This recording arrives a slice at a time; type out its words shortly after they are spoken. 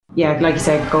Yeah, like you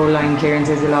said, goal line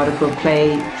clearances, a lot of good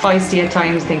play. Feisty at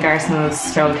times. I think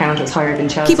Arsenal's foul count was higher than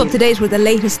Chelsea. Keep up to date with the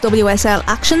latest WSL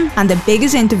action and the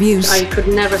biggest interviews. I could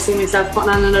never see myself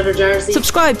putting on another jersey.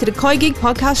 Subscribe to the Koi Gig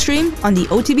podcast stream on the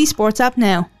OTB Sports app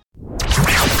now.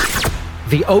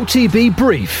 The OTB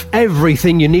Brief.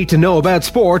 Everything you need to know about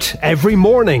sport every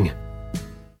morning.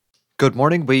 Good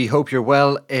morning, we hope you're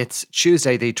well. It's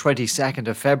Tuesday the 22nd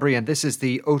of February and this is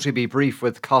the OTB Brief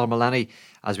with Colin Mullaney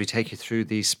as we take you through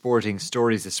the sporting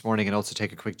stories this morning and also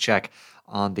take a quick check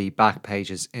on the back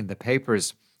pages in the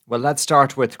papers. Well, let's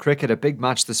start with cricket. A big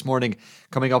match this morning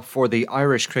coming up for the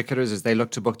Irish cricketers as they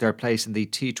look to book their place in the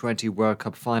T20 World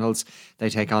Cup finals. They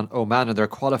take on Oman in their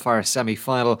qualifier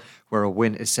semi-final, where a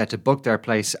win is set to book their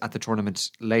place at the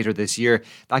tournament later this year.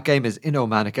 That game is in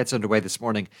Oman. It gets underway this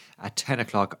morning at 10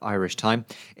 o'clock Irish time.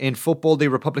 In football, the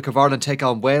Republic of Ireland take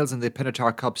on Wales in the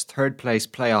Pinatar Cup's third place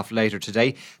playoff later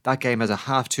today. That game has a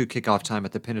 2:30 kick-off time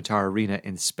at the Pinatar Arena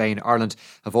in Spain. Ireland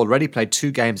have already played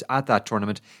 2 games at that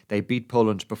tournament. They beat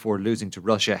Poland before losing to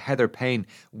Russia. Heather Payne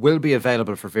will be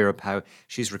available for Vera Pauw.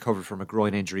 She's recovered from a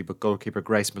groin injury, but goalkeeper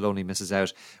Grace Maloney misses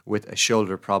out with a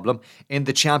shoulder problem. In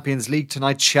the Champions League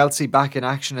tonight, Chelsea back in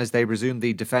action as they resume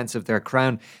the defence of their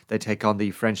crown. They take on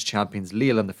the French champions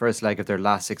Lille in the first leg of their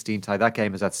last 16 tie. That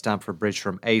game is at Stamford Bridge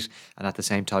from 8, and at the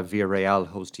same time Villarreal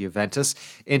host Juventus.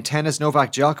 In tennis,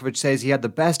 Novak Djokovic says he had the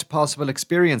best possible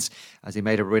experience as he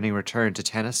made a winning return to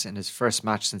tennis in his first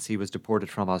match since he was deported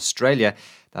from Australia.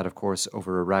 That, of course,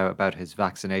 over a row about his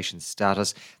vaccination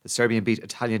status. The Serbian beat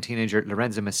Italian teenager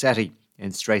Lorenzo Musetti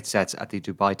in straight sets at the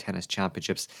Dubai Tennis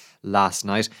Championships last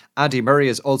night. Andy Murray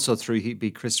is also through. He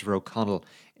beat Christopher O'Connell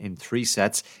in 3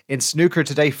 sets. In snooker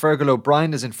today, Fergal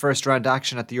O'Brien is in first round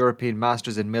action at the European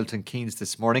Masters in Milton Keynes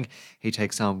this morning. He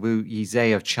takes on Wu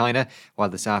Yizhe of China, while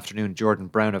this afternoon Jordan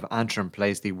Brown of Antrim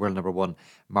plays the world number 1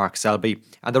 Mark Selby.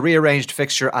 And the rearranged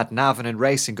fixture at Navan in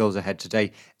racing goes ahead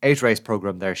today. 8 race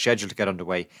programme there scheduled to get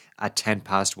underway at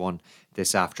 1:10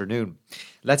 this afternoon.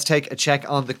 Let's take a check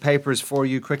on the papers for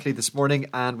you quickly this morning,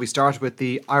 and we start with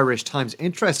the Irish Times.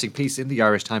 Interesting piece in the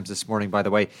Irish Times this morning, by the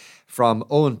way, from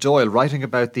Owen Doyle, writing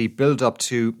about the build-up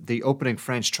to the opening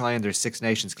French try in their Six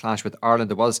Nations clash with Ireland.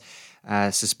 There was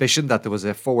suspicion that there was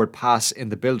a forward pass in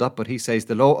the build-up, but he says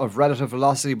the law of relative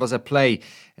velocity was at play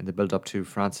in the build-up to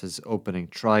France's opening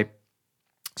try.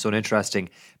 So an interesting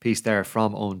piece there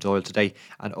from Owen Doyle today,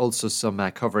 and also some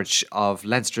coverage of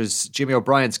Leinster's Jimmy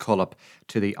O'Brien's call-up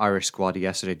to the Irish squad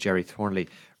yesterday. Jerry Thornley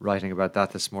writing about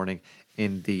that this morning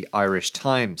in the Irish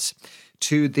Times.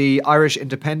 To the Irish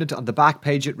Independent, on the back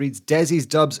page it reads, Desi's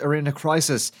Dubs are in a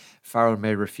crisis. Farrell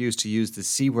may refuse to use the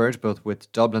C word, but with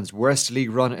Dublin's worst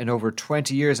league run in over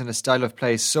 20 years and a style of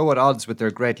play so at odds with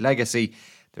their great legacy,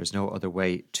 there's no other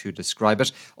way to describe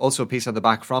it. Also a piece on the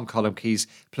back from Colm Keys.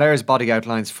 Players' body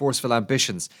outlines forceful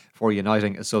ambitions for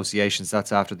uniting associations.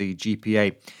 That's after the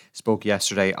GPA spoke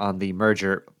yesterday on the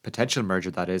merger, potential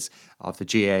merger that is, of the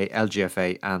GAA,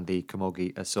 LGFA and the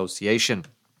Camogie Association.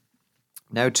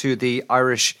 Now to the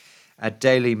Irish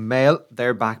Daily Mail.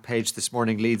 Their back page this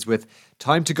morning leads with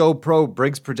time to go pro.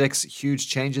 Briggs predicts huge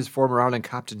changes. Former Ireland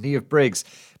captain Niamh Briggs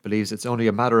believes it's only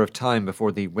a matter of time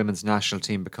before the women's national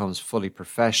team becomes fully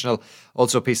professional.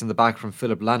 Also a piece in the back from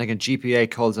Philip Lanigan.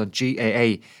 GPA calls on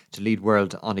GAA to lead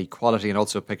world on equality, and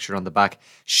also a picture on the back.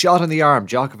 Shot in the arm.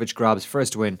 Djokovic grabs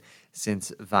first win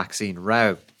since vaccine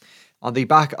row. On the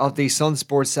back of the Sun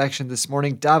Sports section this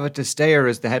morning, David de Steyer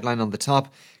is the headline on the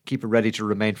top. Keeper ready to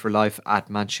remain for life at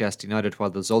Manchester United, while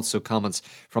there's also comments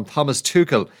from Thomas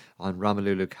Tuchel on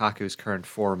Romelu Lukaku's current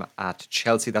form at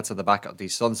Chelsea. That's on the back of the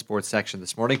Sun Sports section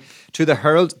this morning. To the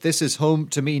Herald, this is home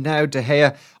to me now, De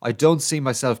Gea. I don't see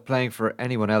myself playing for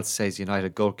anyone else, says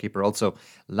United goalkeeper. Also,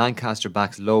 Lancaster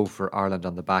backs low for Ireland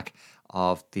on the back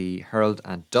of the Herald,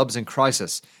 and Dubs in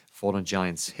crisis. Fallen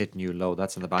Giants hit new low.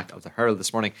 That's in the back of the Herald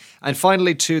this morning. And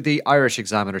finally to the Irish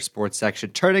Examiner sports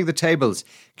section. Turning the tables.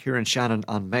 Kieran Shannon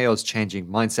on Mayo's changing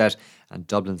mindset and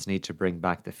Dublin's need to bring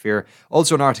back the fear.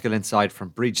 Also an article inside from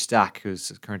Breach Stack,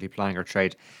 who's currently plying her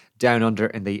trade down under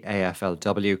in the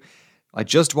AFLW. I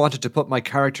just wanted to put my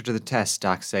character to the test,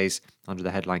 Stack says, under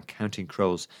the headline Counting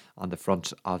Crows on the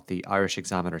front of the Irish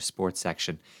Examiner sports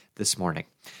section this morning.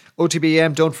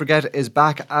 OTBM, don't forget, is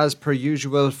back as per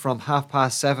usual from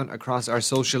 7:30 across our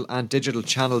social and digital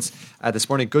channels this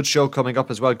morning. Good show coming up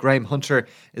as well. Graham Hunter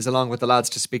is along with the lads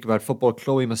to speak about football.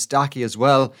 Chloe Mustaki as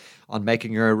well on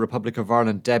making her Republic of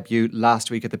Ireland debut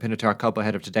last week at the Pinatar Cup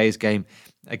ahead of today's game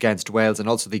against Wales. And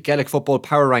also the Gaelic Football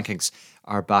Power Rankings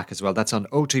are back as well. That's on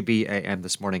OTB AM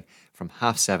this morning from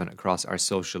 7:30 across our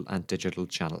social and digital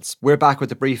channels. We're back with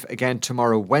the brief again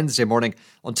tomorrow, Wednesday morning.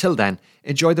 Until then,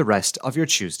 enjoy the rest of your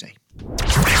Tuesday.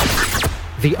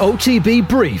 The OTB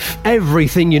Brief.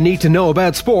 Everything you need to know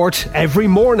about sport every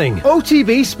morning.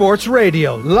 OTB Sports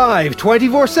Radio. Live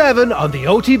 24/7 on the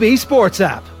OTB Sports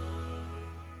app.